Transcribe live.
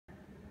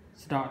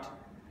Start.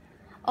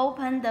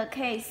 Open the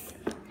case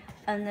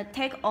and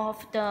take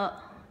off the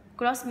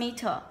gross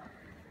meter.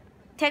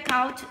 Take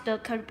out the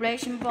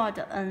calibration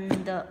board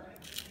and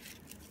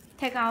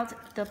take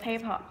out the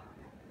paper.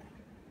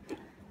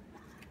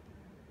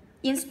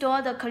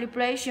 Install the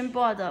calibration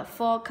board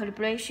for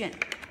calibration.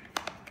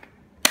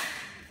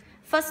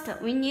 First,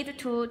 we need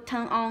to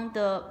turn on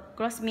the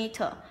gross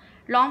meter.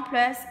 Long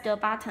press the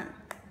button.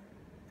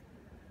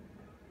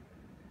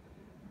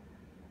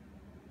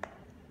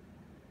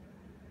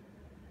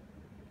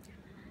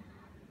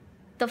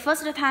 The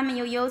first time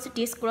you use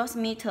this gross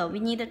meter, we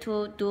need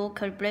to do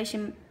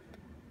calibration.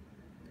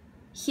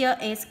 Here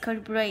is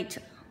calibrate.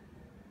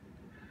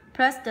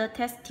 Press the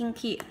testing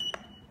key.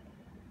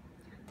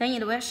 Then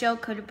it will show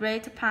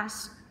calibrate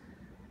pass.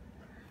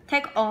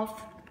 Take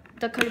off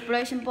the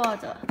calibration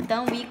board.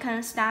 Then we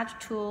can start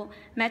to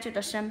measure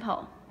the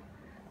sample.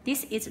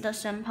 This is the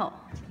sample.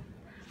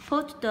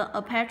 Put the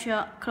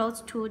aperture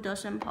close to the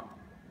sample.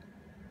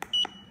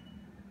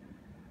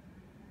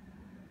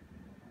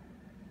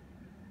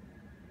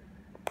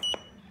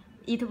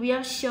 It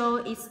will show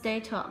its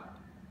data.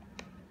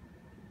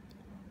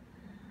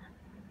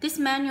 This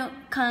menu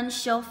can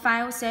show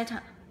file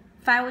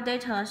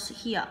data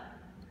here.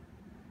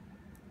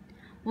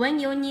 When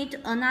you need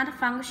another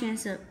function,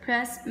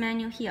 press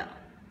menu here.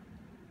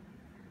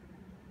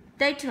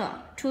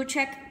 Data to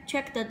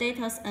check the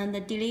data and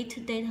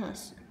delete data.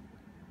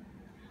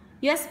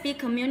 USB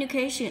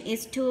communication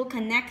is to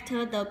connect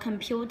the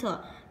computer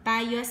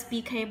by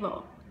USB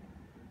cable.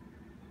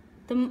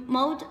 The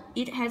mode,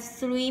 it has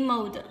 3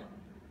 modes.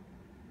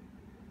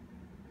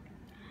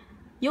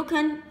 You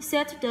can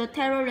set the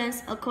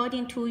tolerance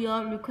according to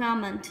your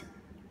requirement.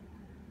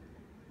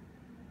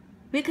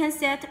 We can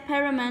set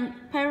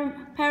parameter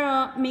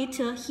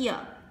here.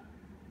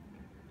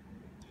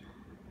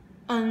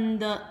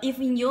 And if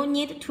you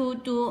need to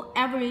do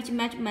average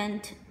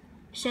measurement,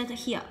 set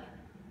here.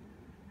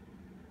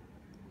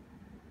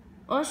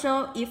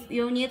 Also, if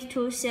you need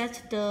to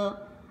set the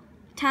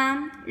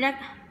time,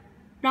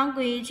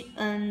 language,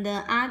 and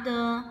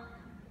other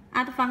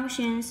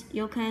functions,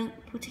 you can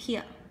put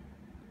here.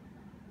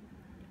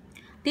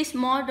 This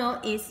model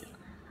is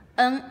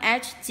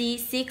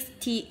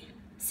NHG60.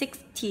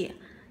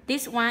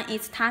 This one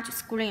is touch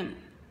screen.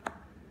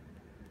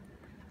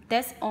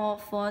 That's all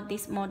for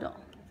this model.